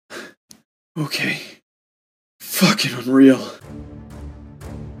Okay. Fucking unreal.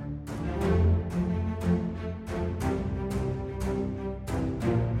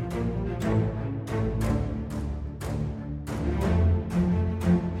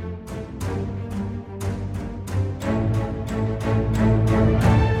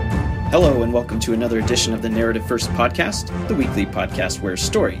 Hello, and welcome to another edition of the Narrative First podcast, the weekly podcast where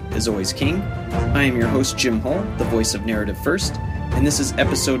story is always king. I am your host, Jim Hull, the voice of Narrative First, and this is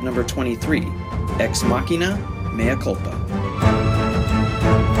episode number 23, Ex Machina, Mea Culpa.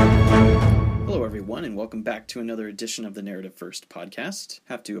 Hello, everyone, and welcome back to another edition of the Narrative First podcast.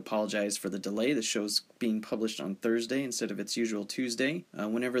 Have to apologize for the delay. The show's being published on Thursday instead of its usual Tuesday.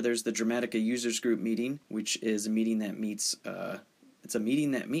 Whenever there's the Dramatica Users Group meeting, which is a meeting that meets... It's a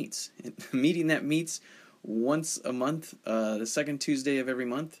meeting that meets once a month, the second Tuesday of every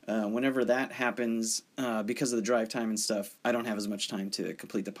month. Whenever that happens, because of the drive time and stuff, I don't have as much time to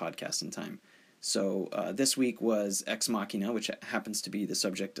complete the podcast in time. So this week was Ex Machina, which happens to be the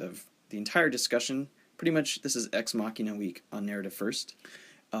subject of the entire discussion. Pretty much this is Ex Machina week on Narrative First.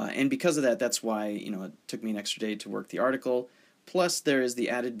 And because of that, that's why it took me an extra day to work the article. Plus, there is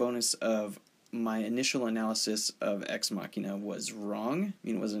the added bonus of my initial analysis of Ex Machina was wrong. I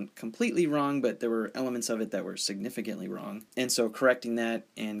mean, it wasn't completely wrong, but there were elements of it that were significantly wrong. And so correcting that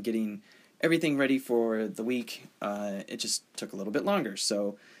and getting everything ready for the week, it just took a little bit longer.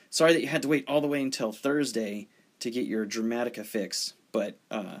 So sorry that you had to wait all the way until Thursday to get your Dramatica fix, but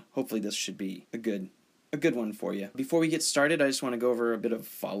hopefully this should be a good one for you. Before we get started, I just want to go over a bit of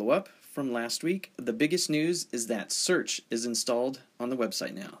follow-up from last week. The biggest news is that search is installed on the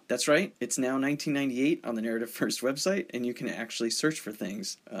website now. That's right, it's now 1998 on the Narrative First website, and you can actually search for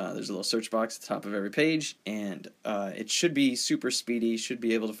things. There's a little search box at the top of every page, and it should be super speedy, should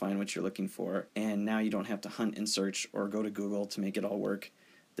be able to find what you're looking for, and now you don't have to hunt and search or go to Google to make it all work.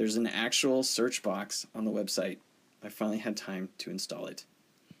 There's an actual search box on the website. I finally had time to install it.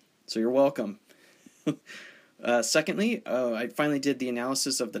 So you're welcome. Secondly, I finally did the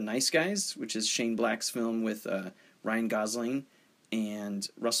analysis of The Nice Guys, which is Shane Black's film with Ryan Gosling and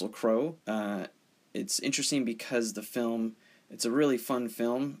Russell Crowe. It's interesting because it's a really fun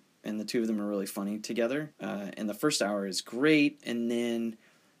film, and the two of them are really funny together. And the first hour is great, and then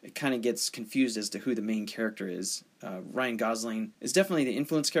it kind of gets confused as to who the main character is. Ryan Gosling is definitely the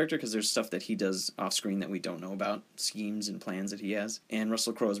influence character because there's stuff that he does off screen that we don't know about, schemes and plans that he has. And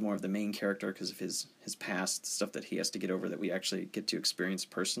Russell Crowe is more of the main character because of his past, stuff that he has to get over that we actually get to experience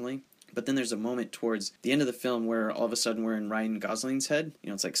personally. But then there's a moment towards the end of the film where all of a sudden we're in Ryan Gosling's head.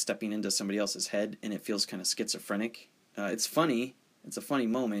 It's like stepping into somebody else's head, and it feels kind of schizophrenic. It's funny. It's a funny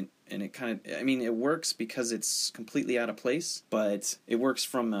moment, and it works because it's completely out of place, but it works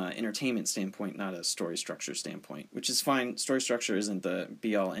from an entertainment standpoint, not a story structure standpoint, which is fine. Story structure isn't the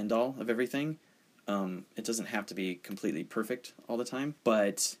be-all, end-all of everything. It doesn't have to be completely perfect all the time,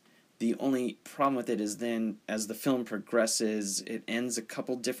 but the only problem with it is then, as the film progresses, it ends a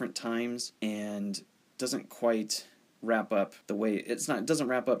couple different times, and doesn't quite wrap up the way it doesn't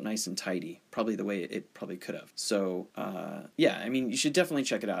wrap up nice and tidy, probably the way it probably could have. So you should definitely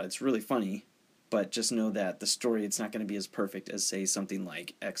check it out. It's really funny, but just know that the story, it's not going to be as perfect as, say, something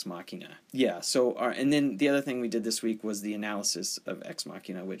like Ex Machina. And then the other thing we did this week was the analysis of Ex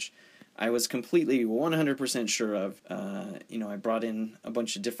Machina, which I was completely 100% sure of. I brought in a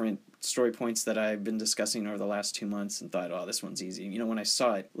bunch of different story points that I've been discussing over the last 2 months and thought, oh, this one's easy. When I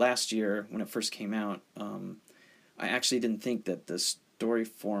saw it last year, when it first came out, I actually didn't think that the story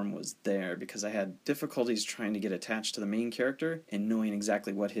form was there because I had difficulties trying to get attached to the main character and knowing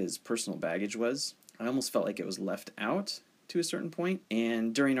exactly what his personal baggage was. I almost felt like it was left out to a certain point.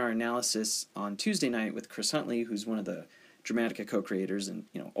 And during our analysis on Tuesday night with Chris Huntley, who's one of the Dramatica co-creators and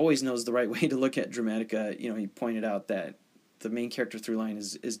always knows the right way to look at Dramatica, he pointed out that the main character through line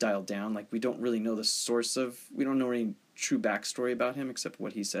is dialed down. Like, we don't really know we don't know any true backstory about him except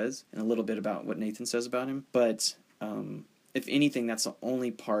what he says and a little bit about what Nathan says about him. But if anything, that's the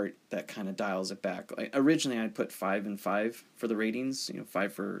only part that kind of dials it back. Like, originally, I'd put 5 and 5 for the ratings,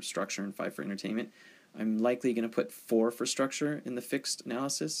 5 for structure and 5 for entertainment. I'm likely going to put 4 for structure in the fixed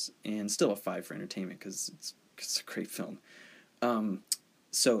analysis and still a 5 for entertainment because it's a great film. And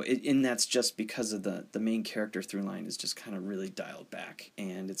that's just because of the main character through line is just kind of really dialed back,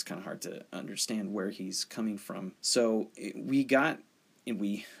 and it's kind of hard to understand where he's coming from. So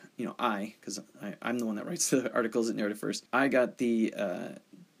because I'm the one that writes the articles at Narrative First, I got the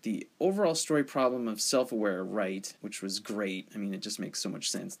overall story problem of self-aware right, which was great. I mean, it just makes so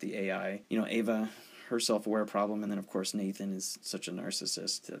much sense. The AI, Ava, her self-aware problem, and then, of course, Nathan is such a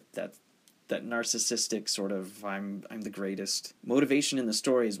narcissist that that narcissistic sort of I'm the greatest. Motivation in the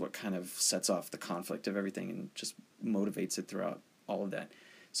story is what kind of sets off the conflict of everything and just motivates it throughout all of that.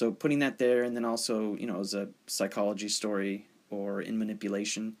 So putting that there, and then also, as a psychology story or in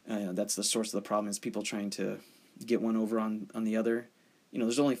manipulation, that's the source of the problem, is people trying to get one over on the other.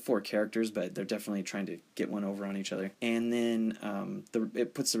 There's only 4 characters, but they're definitely trying to get one over on each other. And then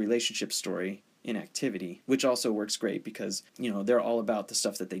it puts the relationship story in activity, which also works great because, they're all about the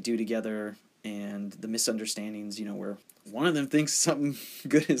stuff that they do together and the misunderstandings, where one of them thinks something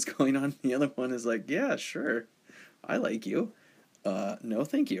good is going on, the other one is like, yeah, sure, I like you. No,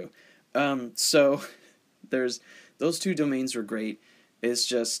 thank you. So there's those 2 domains were great. It's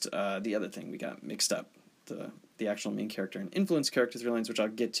just the other thing we got mixed up, the actual main character and influence character through lines, which I'll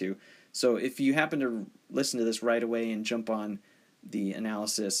get to. So if you happen to listen to this right away and jump on the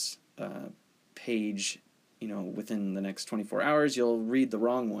analysis page, within the next 24 hours, you'll read the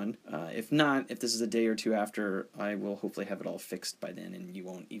wrong one. If not, if this is a day or 2 after, I will hopefully have it all fixed by then, and you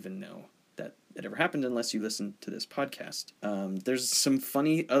won't even know that it ever happened unless you listen to this podcast. There's some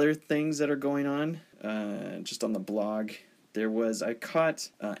funny other things that are going on just on the blog. I caught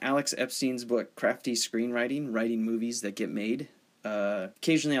Alex Epstein's book, Crafty Screenwriting, Writing Movies That Get Made.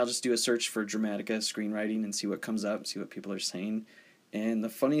 Occasionally I'll just do a search for Dramatica screenwriting and see what comes up, see what people are saying. And the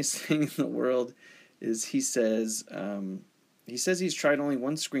funniest thing in the world is he says he's tried only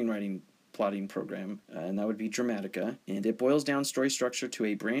one screenwriting plotting program, and that would be Dramatica, and it boils down story structure to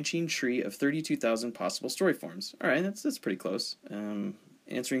a branching tree of 32,000 possible story forms. All right, that's pretty close.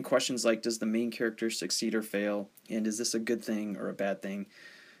 Answering questions like, does the main character succeed or fail, and is this a good thing or a bad thing?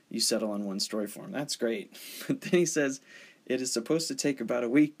 You settle on one story form. That's great. But then he says, it is supposed to take about a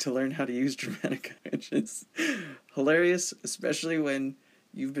week to learn how to use Dramatica, which is hilarious, especially when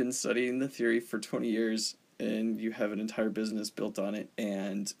you've been studying the theory for 20 years and you have an entire business built on it,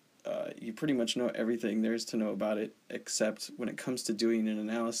 and you pretty much know everything there is to know about it, except when it comes to doing an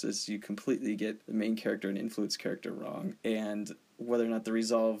analysis, you completely get the main character and influence character wrong, and whether or not the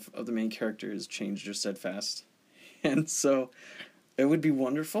resolve of the main character is changed or steadfast. And so it would be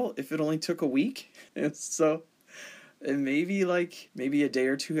wonderful if it only took a week. And so maybe a day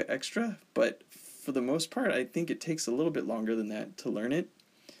or 2 extra, but for the most part, I think it takes a little bit longer than that to learn it.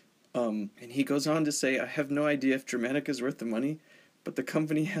 And he goes on to say, I have no idea if Dramatica is worth the money, but the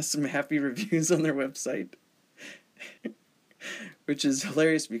company has some happy reviews on their website. Which is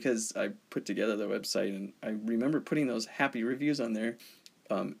hilarious because I put together the website and I remember putting those happy reviews on there.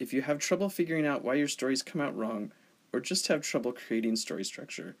 If you have trouble figuring out why your stories come out wrong, or just have trouble creating story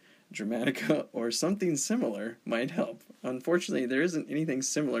structure, Dramatica or something similar might help. Unfortunately, there isn't anything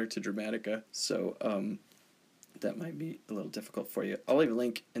similar to Dramatica, so that might be a little difficult for you. I'll leave a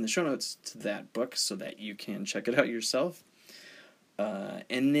link in the show notes to that book so that you can check it out yourself.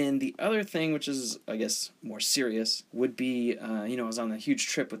 And then the other thing, which is, I guess, more serious, would be, I was on a huge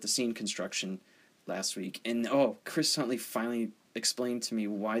trip with the scene construction last week, and, Chris Huntley finally explained to me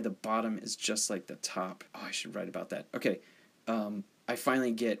why the bottom is just like the top. Oh, I should write about that. Okay, I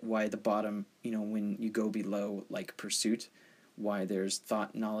finally get why the bottom, when you go below, like, pursuit, why there's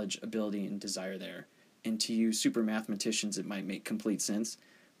thought, knowledge, ability, and desire there. And to you super mathematicians, it might make complete sense.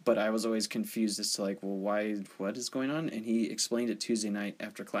 But I was always confused as to, what is going on? And he explained it Tuesday night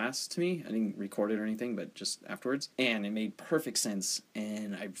after class to me. I didn't record it or anything, but just afterwards. And it made perfect sense,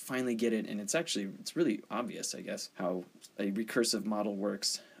 and I finally get it, and it's really obvious, I guess, how a recursive model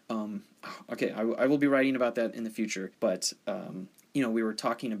works. Okay, I will be writing about that in the future, but, we were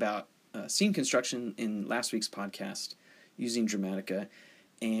talking about scene construction in last week's podcast using Dramatica.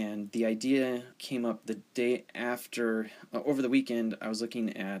 And the idea came up the day after, over the weekend, I was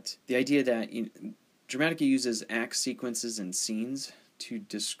looking at the idea that Dramatica uses act sequences and scenes to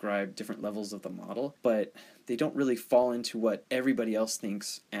describe different levels of the model, but they don't really fall into what everybody else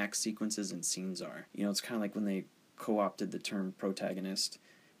thinks act sequences and scenes are. It's kind of like when they co-opted the term protagonist,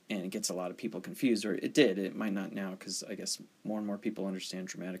 and it gets a lot of people confused, or it did. It might not now, because I guess more and more people understand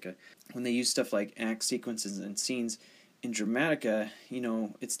Dramatica. When they use stuff like act sequences and scenes, in Dramatica,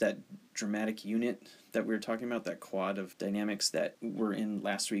 it's that dramatic unit that we were talking about, that quad of dynamics that were in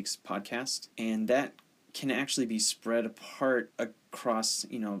last week's podcast. And that can actually be spread apart across,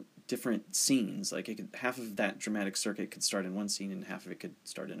 different scenes. Like, half of that dramatic circuit could start in one scene and half of it could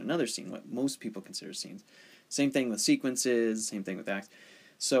start in another scene, what most people consider scenes. Same thing with sequences, same thing with acts.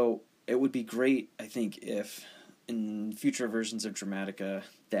 So it would be great, I think, if in future versions of Dramatica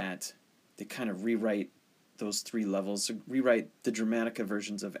that they kind of rewrite those 3 levels, so rewrite the Dramatica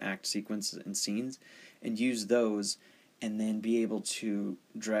versions of act sequences and scenes and use those, and then be able to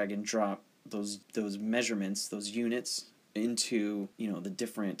drag and drop those measurements, those units, into, the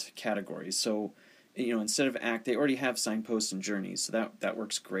different categories. So, instead of act, they already have signposts and journeys, so that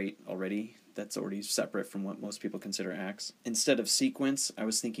works great already. That's already separate from what most people consider acts. Instead of sequence, I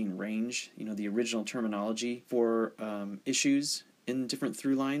was thinking range. The original terminology for issues in different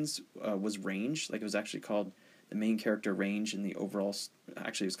through lines was range. Like, it was actually called the main character range, and the overall,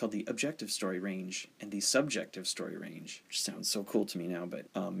 actually it was called the objective story range and the subjective story range, which sounds so cool to me now. But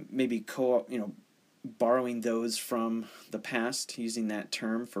maybe borrowing those from the past, using that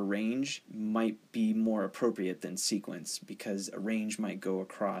term for range, might be more appropriate than sequence, because a range might go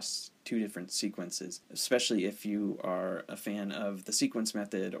across two different sequences, especially if you are a fan of the sequence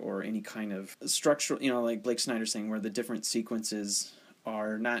method or any kind of structural, like Blake Snyder saying, where the different sequences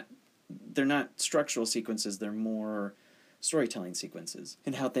they're not structural sequences, they're more storytelling sequences,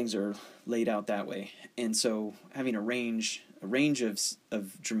 and how things are laid out that way. And so having a range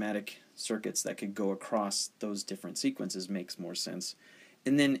of dramatic circuits that could go across those different sequences makes more sense.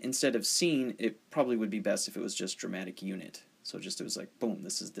 And then instead of scene, it probably would be best if it was just dramatic unit. So it was like, boom,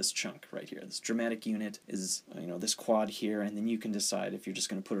 this is this chunk right here. This dramatic unit is, this quad here, and then you can decide if you're just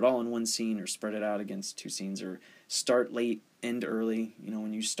going to put it all in one scene or spread it out against two scenes, or start late, end early.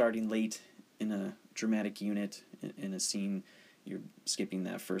 When you're starting late in a dramatic unit in a scene, you're skipping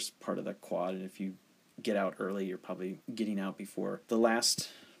that first part of the quad, and if you get out early, you're probably getting out before the last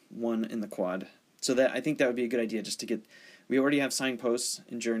one in the quad. So I think that would be a good idea, just to get. We already have signposts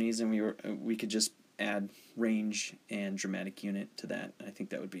and journeys, and we could just add range and dramatic unit to that. I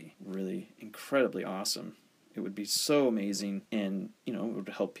think that would be really incredibly awesome. It would be so amazing, and it would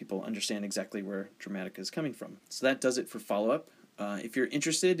help people understand exactly where Dramatica is coming from. So that does it for follow-up. If you're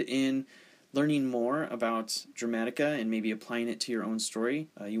interested in learning more about Dramatica and maybe applying it to your own story,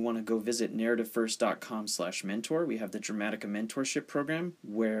 you want to go visit narrativefirst.com/mentor. We have the Dramatica Mentorship Program,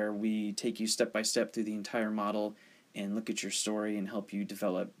 where we take you step by step through the entire model and look at your story and help you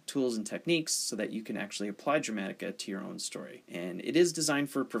develop tools and techniques so that you can actually apply Dramatica to your own story. And it is designed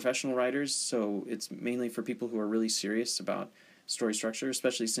for professional writers, so it's mainly for people who are really serious about story structure,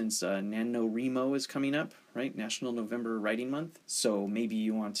 especially since NaNoWriMo is coming up, right? National November Writing Month. So maybe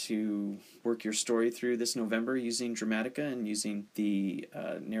you want to work your story through this November using Dramatica and using the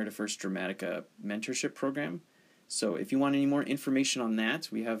Narrative First Dramatica Mentorship Program. So if you want any more information on that,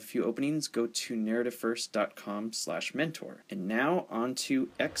 we have a few openings. Go to narrativefirst.com/mentor. And now on to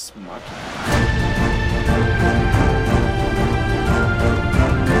Ex Machina.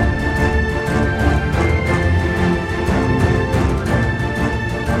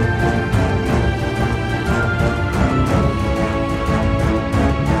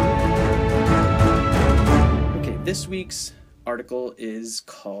 This week's article is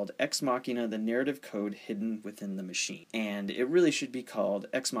called Ex Machina, the Narrative Code Hidden Within the Machine. And it really should be called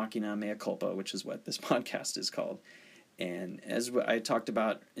Ex Machina Mea Culpa, which is what this podcast is called. And as I talked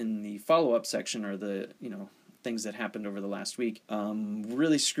about in the follow-up section, or the, things that happened over the last week,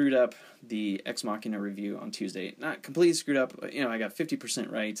 really screwed up the Ex Machina review on Tuesday. Not completely screwed up, I got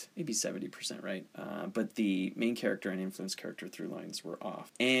 50% right, maybe 70% right, but the main character and influence character through lines were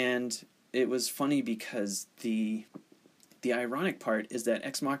off. And it was funny because the ironic part is that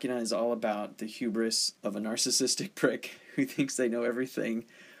Ex Machina is all about the hubris of a narcissistic prick who thinks they know everything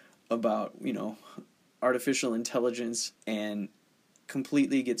about, artificial intelligence, and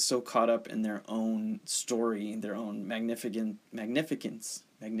completely gets so caught up in their own story, their own magnificence,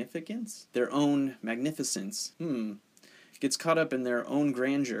 gets caught up in their own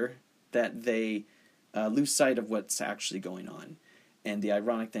grandeur, that they lose sight of what's actually going on. And the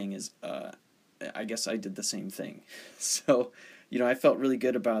ironic thing is, I guess I did the same thing. So, I felt really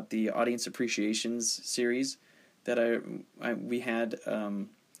good about the Audience Appreciations series that we had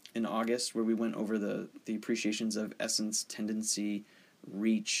in August, where we went over the appreciations of essence, tendency,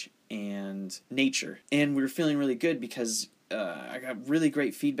 reach, and nature. And we were feeling really good because I got really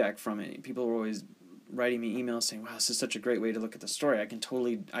great feedback from it. People were always writing me emails saying, wow, this is such a great way to look at the story. I can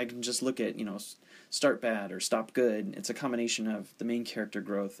just look at, start bad or stop good. It's a combination of the main character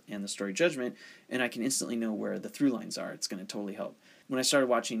growth and the story judgment, and I can instantly know where the through lines are. It's going to totally help. When I started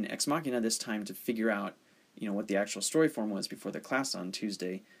watching Ex Machina this time to figure out, what the actual story form was before the class on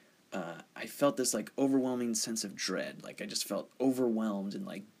Tuesday, I felt this overwhelming sense of dread. I just felt overwhelmed and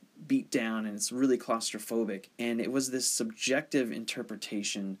beat down, and it's really claustrophobic. And it was this subjective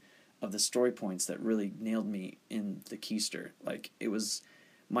interpretation of the story points that really nailed me in the keister. It was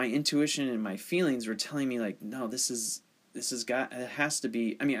my intuition and my feelings were telling me no, it has to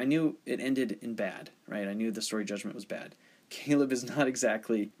be. I mean, I knew it ended in bad, right? I knew the story judgment was bad. Caleb is not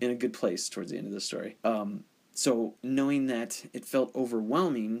exactly in a good place towards the end of the story. So knowing that it felt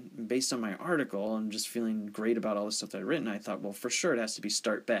overwhelming based on my article and just feeling great about all the stuff that I'd written, I thought, well, for sure it has to be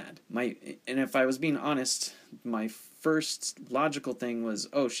start bad. And if I was being honest, my first logical thing was,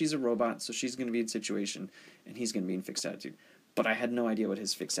 oh, she's a robot, so she's going to be in situation, and he's going to be in fixed attitude. But I had no idea what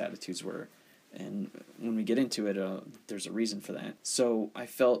his fixed attitudes were. And when we get into it, there's a reason for that. So I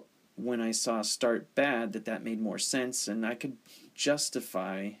felt when I saw start bad that made more sense, and I could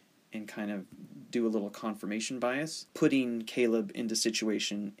justify and kind of do a little confirmation bias, putting Caleb into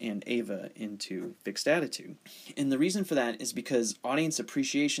situation and Ava into fixed attitude. And the reason for that is because audience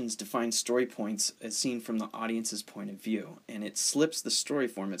appreciations define story points as seen from the audience's point of view, and it slips the story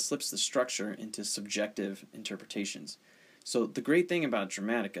form, it slips the structure into subjective interpretations. So the great thing about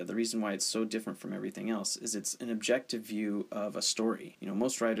Dramatica, the reason why it's so different from everything else, is it's an objective view of a story. You know,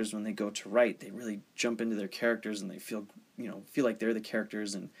 most writers, when they go to write, they really jump into their characters and they feel like they're the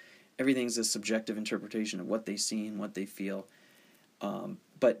characters, and everything's a subjective interpretation of what they see and what they feel.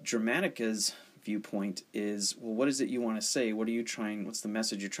 But Dramatica's viewpoint is, well, what is it you want to say? What's the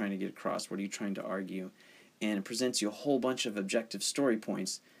message you're trying to get across? What are you trying to argue? And it presents you a whole bunch of objective story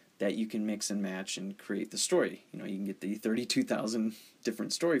points that you can mix and match and create the story. You know, you can get the 32,000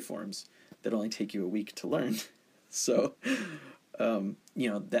 different story forms that only take you a week to learn. So, and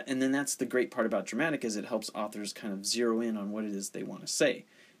then that's the great part about Dramatica, is it helps authors kind of zero in on what it is they want to say.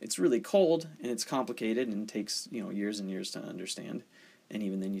 It's really cold and it's complicated and takes years and years to understand, and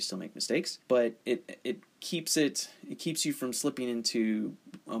even then you still make mistakes. But it keeps you from slipping into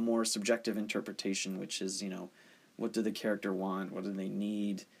a more subjective interpretation, which is what do the character want, what do they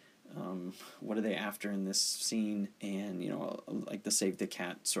need, what are they after in this scene, and like the save the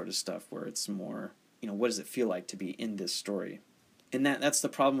cat sort of stuff, where it's more what does it feel like to be in this story. And that's the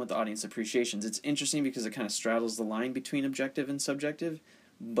problem with audience appreciations. It's interesting because it kind of straddles the line between objective and subjective.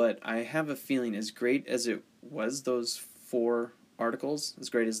 But I have a feeling, as great as it was, those 4 articles, as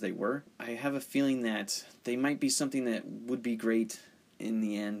great as they were, I have a feeling that they might be something that would be great in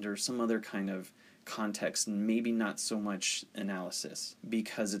the end, or some other kind of context, and maybe not so much analysis,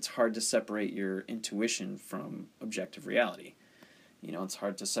 because it's hard to separate your intuition from objective reality. It's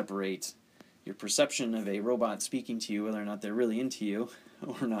hard to separate your perception of a robot speaking to you, whether or not they're really into you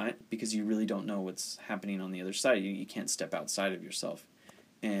or not, because you really don't know what's happening on the other side. You can't step outside of yourself.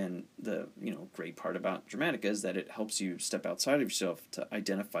 And the great part about Dramatica is that it helps you step outside of yourself to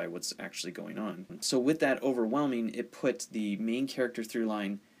identify what's actually going on. So with that overwhelming, it put the main character through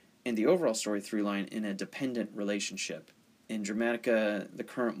line and the overall story through line in a dependent relationship. In Dramatica, the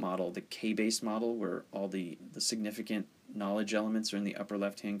current model, the K-based model, where all the significant knowledge elements are in the upper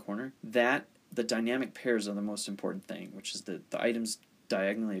left-hand corner, the dynamic pairs are the most important thing, which is the items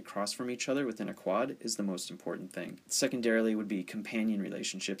diagonally across from each other within a quad is the most important thing. Secondarily would be companion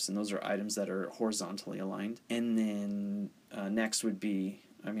relationships, and those are items that are horizontally aligned. And then next would be,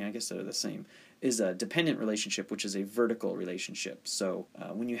 I guess they're the same, is a dependent relationship, which is a vertical relationship. So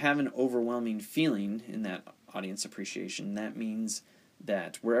when you have an overwhelming feeling in that audience appreciation, that means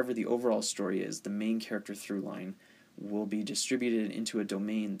that wherever the overall story is, the main character through line will be distributed into a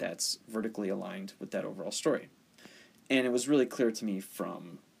domain that's vertically aligned with that overall story. And it was really clear to me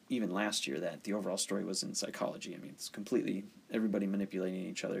from even last year that the overall story was in psychology. It's completely everybody manipulating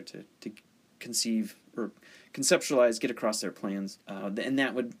each other to conceive or conceptualize, get across their plans. And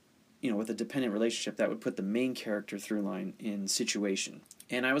that would, with a dependent relationship, that would put the main character through line in situation.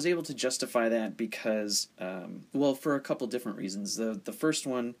 And I was able to justify that because, for a couple different reasons. The first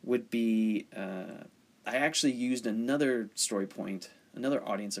one would be I actually used another story point, another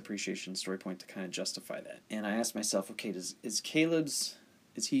audience appreciation story point, to kind of justify that. And I asked myself, okay, is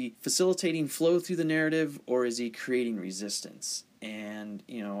he facilitating flow through the narrative, or is he creating resistance? And,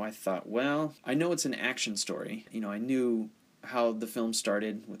 I thought, well, I know it's an action story. I knew how the film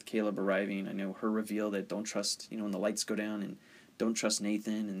started with Caleb arriving. I know her reveal that don't trust, when the lights go down, and don't trust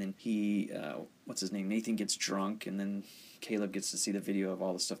Nathan. And then Nathan gets drunk, and then Caleb gets to see the video of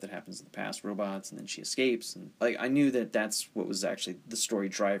all the stuff that happens in the past, robots, and then she escapes. And I knew that that's what was actually the story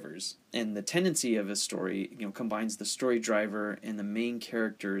drivers. And the tendency of a story, combines the story driver and the main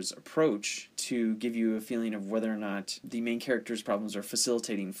character's approach to give you a feeling of whether or not the main character's problems are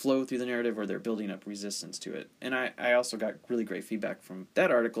facilitating flow through the narrative or they're building up resistance to it. And I also got really great feedback from that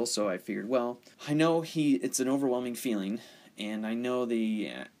article, so I figured, well, I know it's an overwhelming feeling, and I know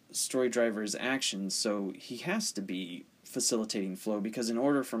the story driver's actions, so he has to be facilitating flow, because in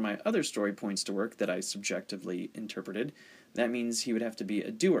order for my other story points to work that I subjectively interpreted, that means he would have to be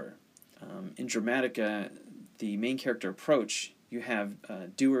a doer. In Dramatica, the main character approach, you have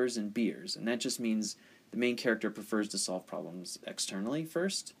doers and beers, and that just means the main character prefers to solve problems externally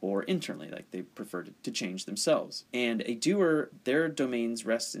first or internally, like they prefer to change themselves. And a doer, their domains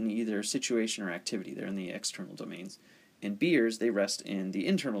rest in either situation or activity. They're in the external domains. And B'ers, they rest in the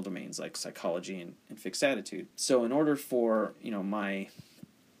internal domains like psychology and fixed attitude. So in order for, in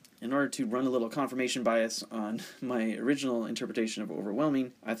order to run a little confirmation bias on my original interpretation of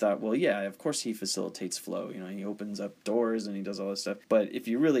overwhelming, I thought, well, yeah, of course he facilitates flow. He opens up doors and he does all this stuff. But if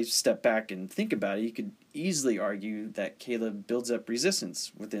you really step back and think about it, you could easily argue that Caleb builds up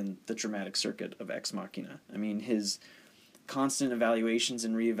resistance within the dramatic circuit of Ex Machina. I mean, his constant evaluations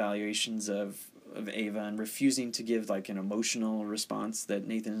and reevaluations of Ava and refusing to give like an emotional response that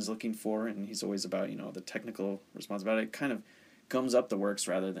Nathan is looking for, and he's always about, the technical response about it, kind of gums up the works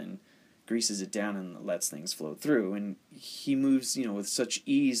rather than greases it down and lets things flow through. And he moves, with such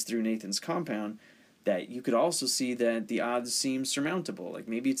ease through Nathan's compound that you could also see that the odds seem surmountable. Like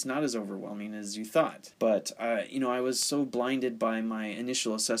maybe it's not as overwhelming as you thought. But, I was so blinded by my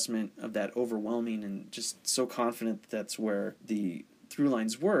initial assessment of that overwhelming and just so confident that's where the through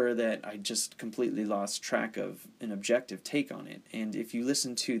lines were that I just completely lost track of an objective take on it. And if you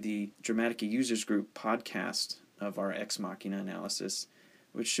listen to the Dramatica Users Group podcast of our Ex Machina analysis,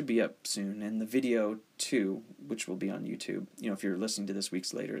 which should be up soon, and the video too, which will be on YouTube. If you're listening to this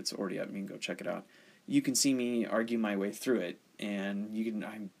weeks later, it's already up. You can go check it out. You can see me argue my way through it, and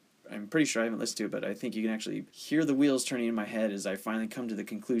I'm pretty sure I haven't listened to it, but I think you can actually hear the wheels turning in my head as I finally come to the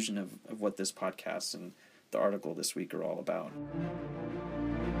conclusion of what this podcast and the article this week are all about.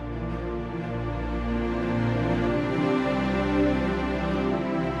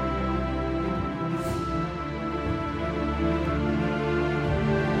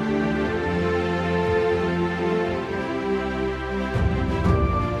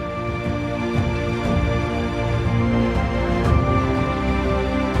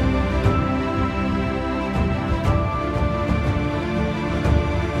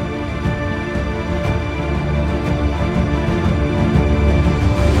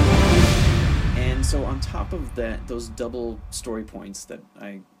 Those double story points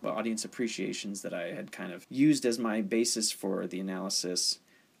audience appreciations that I had kind of used as my basis for the analysis,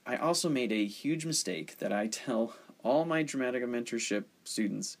 I also made a huge mistake that I tell all my Dramatica mentorship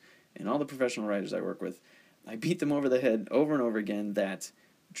students and all the professional writers I work with. I beat them over the head over and over again that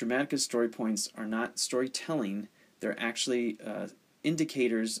Dramatica's story points are not storytelling. They're actually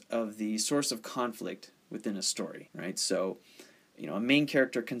indicators of the source of conflict within a story, right? So a main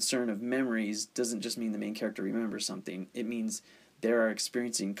character concern of memories doesn't just mean the main character remembers something. It means they are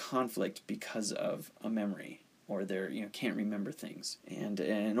experiencing conflict because of a memory, or they can't remember things. And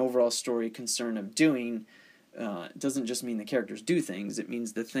an overall story concern of doing doesn't just mean the characters do things. It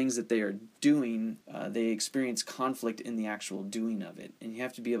means the things that they are doing, they experience conflict in the actual doing of it. And you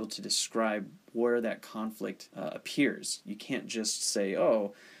have to be able to describe where that conflict appears. You can't just say,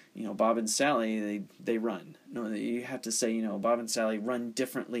 Bob and Sally, they run. No, you have to say, Bob and Sally run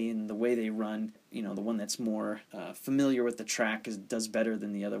differently in the way they run. The one that's more familiar with the track does better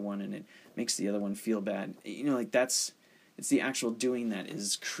than the other one, and it makes the other one feel bad. It's the actual doing that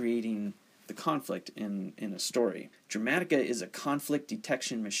is creating the conflict in a story. Dramatica is a conflict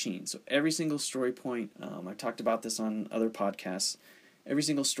detection machine. So every single story point, I've talked about this on other podcasts, every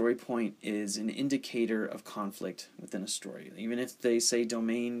single story point is an indicator of conflict within a story. Even if they say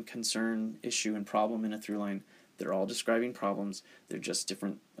domain, concern, issue, and problem in a through line, they're all describing problems. They're just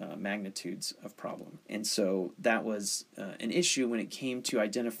different magnitudes of problem. And so that was an issue when it came to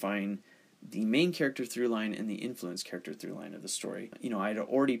identifying the main character through line and the influence character through line of the story. I'd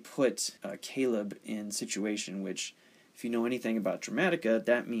already put Caleb in situation which, if you know anything about Dramatica,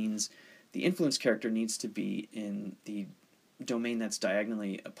 that means the influence character needs to be in the domain that's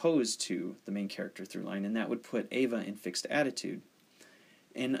diagonally opposed to the main character through line, and that would put Ava in fixed attitude.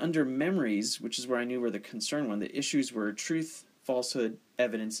 And under memories, which is where I knew where the concern went, the issues were truth, falsehood,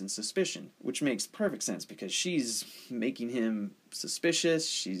 evidence, and suspicion, which makes perfect sense because she's making him suspicious,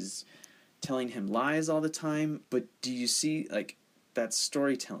 she's telling him lies all the time. But do you see, that's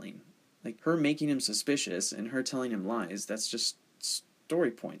storytelling? Her making him suspicious and her telling him lies, that's just story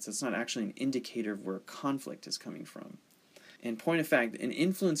points. That's not actually an indicator of where conflict is coming from. And point of fact, an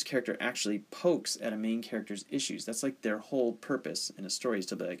influence character actually pokes at a main character's issues. That's their whole purpose in a story, is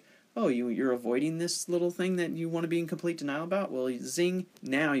to be like, oh, you're avoiding this little thing that you want to be in complete denial about? Well, zing,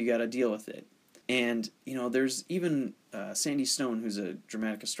 now you got to deal with it. And, there's even Sandy Stone, who's a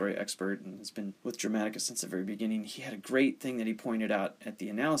Dramatica story expert and has been with Dramatica since the very beginning. He had a great thing that he pointed out at the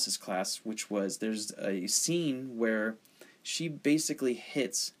analysis class, which was there's a scene where she basically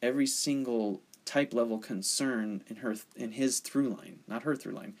hits every single type level concern in his through line, not her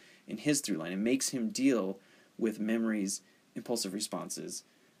through line, in his through line. It makes him deal with memories, impulsive responses,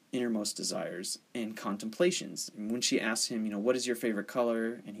 innermost desires, and contemplations. And when she asks him, what is your favorite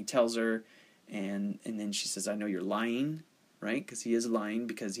color? And he tells her, and then she says, I know you're lying, right? Because he is lying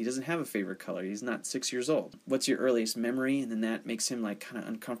because he doesn't have a favorite color. He's not 6 years old. What's your earliest memory? And then that makes him kind of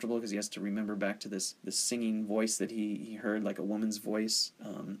uncomfortable because he has to remember back to this singing voice that he heard, like a woman's voice.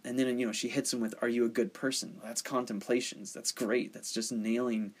 And then, she hits him with, are you a good person? Well, that's contemplations. That's great. That's just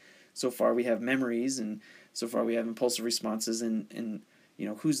nailing. So far we have memories, and so far we have impulsive responses, and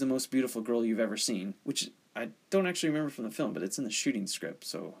who's the most beautiful girl you've ever seen? Which I don't actually remember from the film, but it's in the shooting script,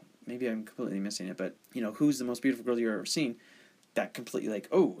 so maybe I'm completely missing it. But, who's the most beautiful girl you've ever seen? That completely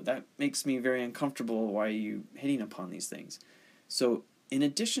that makes me very uncomfortable. Why are you hitting upon these things? So in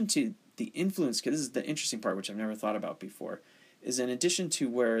addition to the influence, this is the interesting part, which I've never thought about before, is in addition to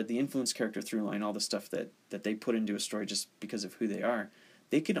where the influence character through line, all the stuff that they put into a story just because of who they are,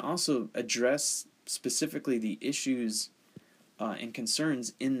 they can also address specifically the issues and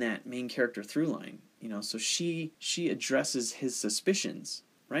concerns in that main character through line. So she addresses his suspicions,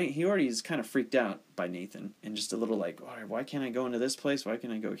 right? He already is kind of freaked out by Nathan and just a little like, all right, why can't I go into this place? Why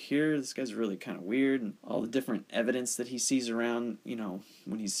can't I go here? This guy's really kind of weird. And all the different evidence that he sees around,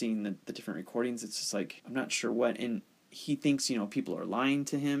 when he's seeing the different recordings, it's just like, I'm not sure what. And he thinks, people are lying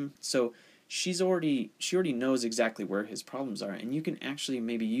to him. So she already knows exactly where his problems are, and you can actually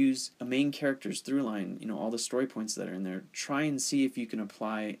maybe use a main character's through line, all the story points that are in there. Try and see if you can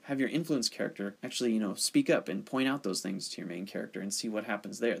have your influence character actually, speak up and point out those things to your main character and see what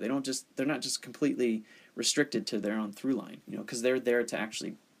happens there. They're not just completely restricted to their own through line, because they're there to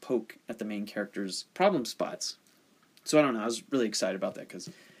actually poke at the main character's problem spots. So I don't know, I was really excited about that because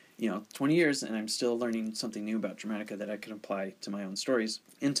 20 years, and I'm still learning something new about Dramatica that I can apply to my own stories,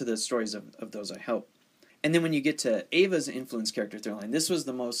 into the stories of those I help. And then when you get to Ava's influence character through line, this was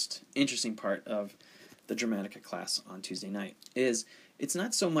the most interesting part of the Dramatica class on Tuesday night, is it's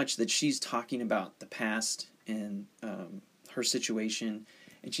not so much that she's talking about the past and her situation,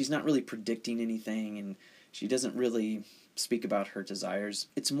 and she's not really predicting anything, and she doesn't really speak about her desires.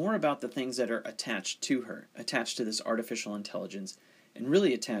 It's more about the things that are attached to her, attached to this artificial intelligence, and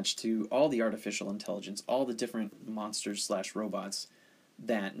really attached to all the artificial intelligence, all the different monsters/robots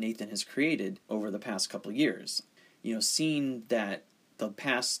that Nathan has created over the past couple of years. Seeing that the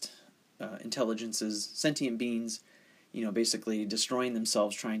past intelligences, sentient beings, basically destroying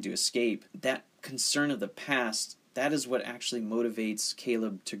themselves, trying to escape, that concern of the past, that is what actually motivates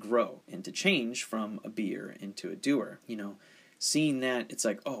Caleb to grow and to change from a beer into a doer. Seeing that, it's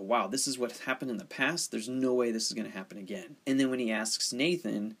like, oh, wow, this is what happened in the past. There's no way this is going to happen again. And then when he asks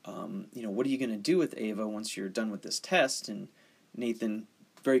Nathan, what are you going to do with Ava once you're done with this test? And Nathan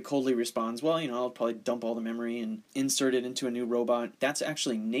very coldly responds, well, I'll probably dump all the memory and insert it into a new robot. That's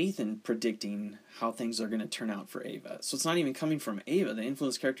actually Nathan predicting how things are going to turn out for Ava. So it's not even coming from Ava, the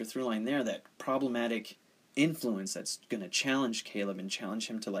influence character through line there, that problematic influence that's going to challenge Caleb and challenge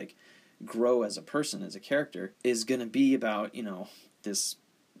him to, grow as a person, as a character, is going to be about,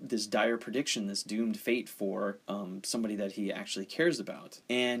 this dire prediction, this doomed fate for somebody that he actually cares about.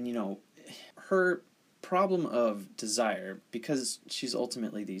 And, her problem of desire, because she's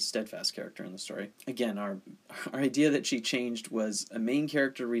ultimately the steadfast character in the story. Again, our idea that she changed was a main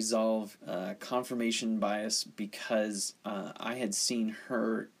character resolve confirmation bias, because I had seen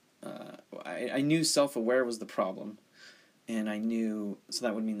her, I knew self-aware was the problem, and I knew, so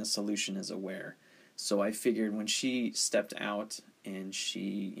that would mean the solution is aware. So I figured when she stepped out and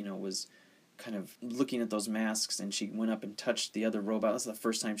she, was kind of looking at those masks and she went up and touched the other robot, that's the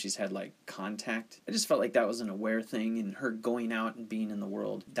first time she's had, contact. I just felt like that was an aware thing, and her going out and being in the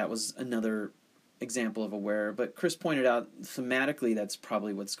world, that was another example of aware. But Chris pointed out, thematically, that's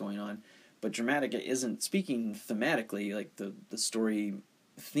probably what's going on. But Dramatica isn't speaking thematically, like the story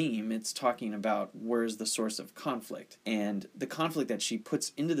theme. It's talking about where's the source of conflict, and the conflict that she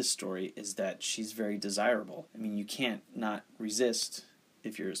puts into the story is that she's very desirable. I mean, you can't not resist,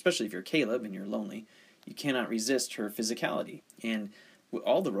 especially if you're Caleb and you're lonely, you cannot resist her physicality, and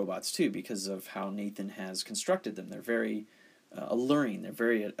all the robots too, because of how Nathan has constructed them. They're very alluring, they're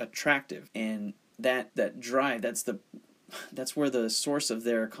very attractive, and that drive, that's where the source of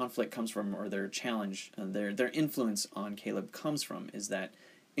their conflict comes from, or their challenge, their influence on Caleb comes from, is that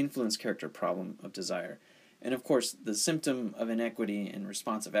influence character problem of desire. And of course, the symptom of inequity and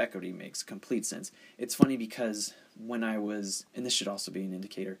responsive equity makes complete sense. It's funny because when I was, and this should also be an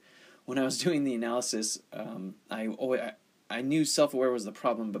indicator, when I was doing the analysis, I knew self-aware was the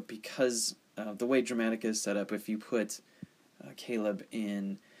problem, but because of the way Dramatica is set up, if you put Caleb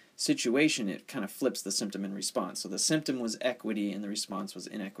in situation, it kind of flips the symptom and response. So the symptom was equity and the response was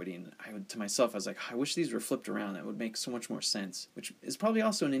inequity. And to myself, I was like, I wish these were flipped around. That would make so much more sense, which is probably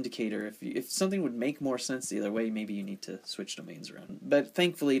also an indicator. If something would make more sense the other way, maybe you need to switch domains around. But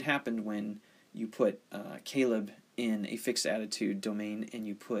thankfully it happened when you put Caleb in a fixed attitude domain and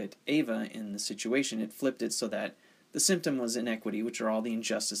you put Ava in the situation. It flipped it so that the symptom was inequity, which are all the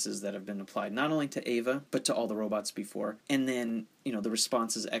injustices that have been applied, not only to Ava, but to all the robots before. And then, the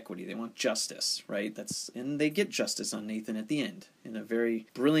response is equity. They want justice, right? And they get justice on Nathan at the end in a very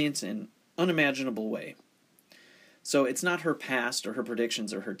brilliant and unimaginable way. So it's not her past or her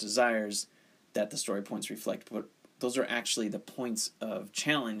predictions or her desires that the story points reflect, but those are actually the points of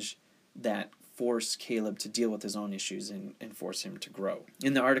challenge that force Caleb to deal with his own issues and force him to grow.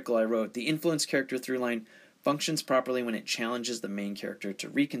 In the article I wrote, the influence character through line functions properly when it challenges the main character to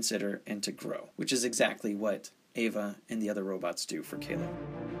reconsider and to grow, which is exactly what Ava and the other robots do for Caleb.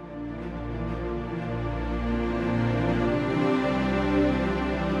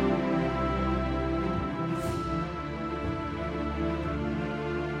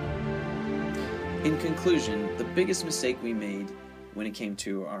 In conclusion, the biggest mistake we made when it came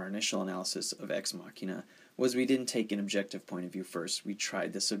to our initial analysis of Ex Machina was we didn't take an objective point of view first. We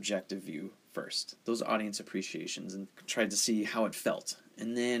tried the subjective view first, those audience appreciations, and tried to see how it felt,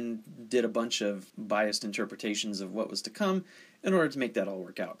 and then did a bunch of biased interpretations of what was to come in order to make that all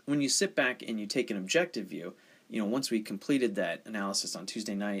work out. When you sit back and you take an objective view, once we completed that analysis on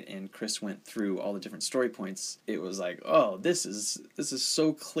Tuesday night and Chris went through all the different story points, it was like, oh, this is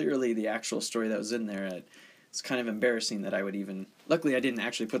so clearly the actual story that was in there. It's kind of embarrassing that I would even... Luckily, I didn't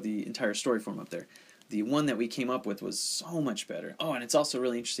actually put the entire story form up there. The one that we came up with was so much better. Oh, and it's also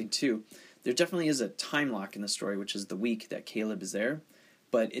really interesting, too. There definitely is a time lock in the story, which is the week that Caleb is there.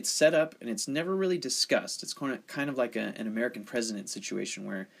 But it's set up, and it's never really discussed. It's kind of like an American president situation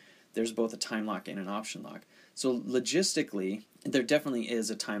where there's both a time lock and an option lock. So logistically, there definitely is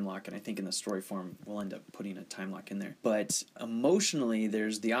a time lock, and I think in the story form we'll end up putting a time lock in there. But emotionally,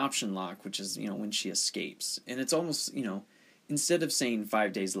 there's the option lock, which is, when she escapes. And it's almost, instead of saying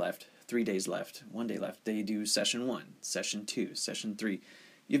 5 days left, 3 days left, 1 day left, they do session 1, session 2, session 3.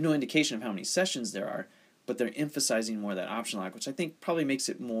 You have no indication of how many sessions there are, but they're emphasizing more that option lock, which I think probably makes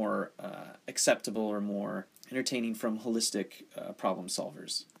it more acceptable or more entertaining from holistic problem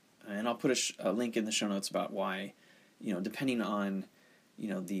solvers. And I'll put a link in the show notes about why, depending on,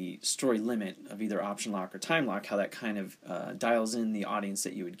 the story limit of either option lock or time lock, how that kind of dials in the audience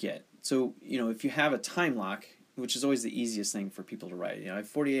that you would get. So, if you have a time lock, which is always the easiest thing for people to write, I have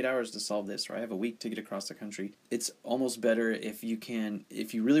 48 hours to solve this, or I have a week to get across the country. It's almost better if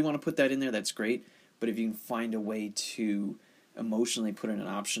you really want to put that in there, that's great, but if you can find a way to emotionally put in an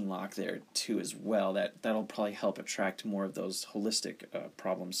option lock there too as well, that'll probably help attract more of those holistic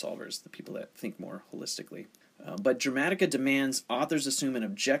problem solvers, the people that think more holistically. But Dramatica demands authors assume an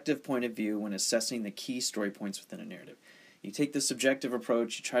objective point of view when assessing the key story points within a narrative. You take the subjective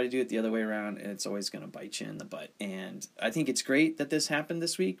approach, you try to do it the other way around, and it's always going to bite you in the butt. And I think it's great that this happened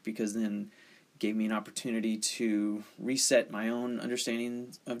this week, because then it gave me an opportunity to reset my own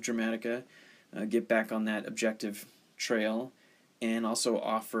understanding of Dramatica, get back on that objective trail, and also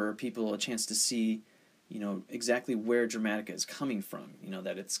offer people a chance to see, exactly where Dramatica is coming from,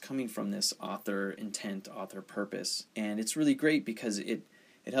 that it's coming from this author intent, author purpose. And it's really great because it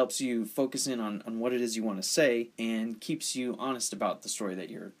helps you focus in on what it is you want to say and keeps you honest about the story that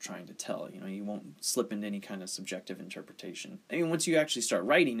you're trying to tell. You won't slip into any kind of subjective interpretation. I mean, once you actually start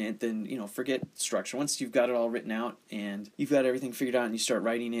writing it, then, forget structure. Once you've got it all written out and you've got everything figured out and you start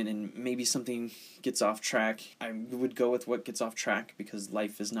writing it and maybe something gets off track, I would go with what gets off track, because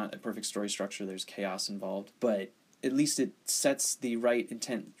life is not a perfect story structure. There's chaos involved. But at least it sets the right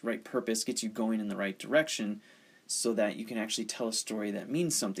intent, right purpose, gets you going in the right direction, so that you can actually tell a story that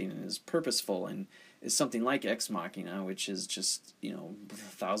means something and is purposeful and is something like Ex Machina, which is just,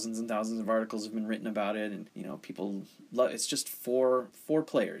 thousands and thousands of articles have been written about it, and, people love. It's just four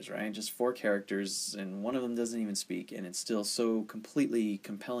players, right? Just 4 characters, and one of them doesn't even speak, and it's still so completely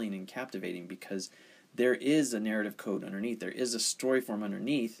compelling and captivating because there is a narrative code underneath. There is a story form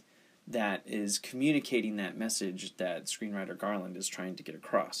underneath that is communicating that message that screenwriter Garland is trying to get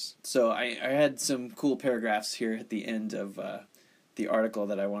across. So I had some cool paragraphs here at the end of the article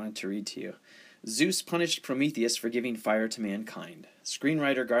that I wanted to read to you. Zeus punished Prometheus for giving fire to mankind.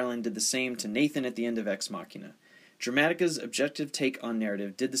 Screenwriter Garland did the same to Nathan at the end of Ex Machina. Dramatica's objective take on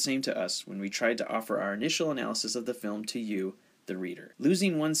narrative did the same to us when we tried to offer our initial analysis of the film to you, the reader.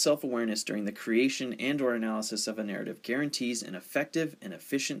 Losing one's self-awareness during the creation and/or analysis of a narrative guarantees an effective and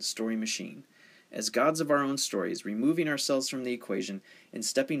efficient story machine. as gods of our own stories, removing ourselves from the equation and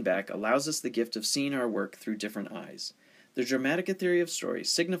stepping back allows us the gift of seeing our work through different eyes. The Dramatica theory of story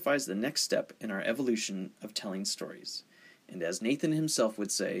signifies the next step in our evolution of telling stories. And as Nathan himself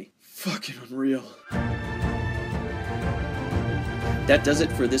would say, fucking unreal. That does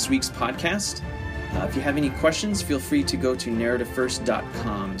it for this week's podcast. If you have any questions, feel free to go to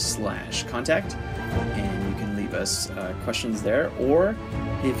narrativefirst.com/contact, and you can leave us questions there. Or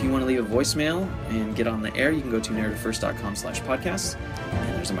if you want to leave a voicemail and get on the air, you can go to narrativefirst.com/podcast,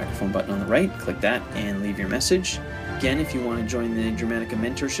 and there's a microphone button on the right. Click that and leave your message. Again, if you want to join the Dramatica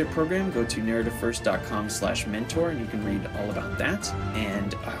mentorship program, go to narrativefirst.com/mentor, and you can read all about that.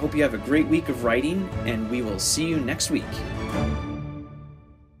 And I hope you have a great week of writing, and we will see you next week.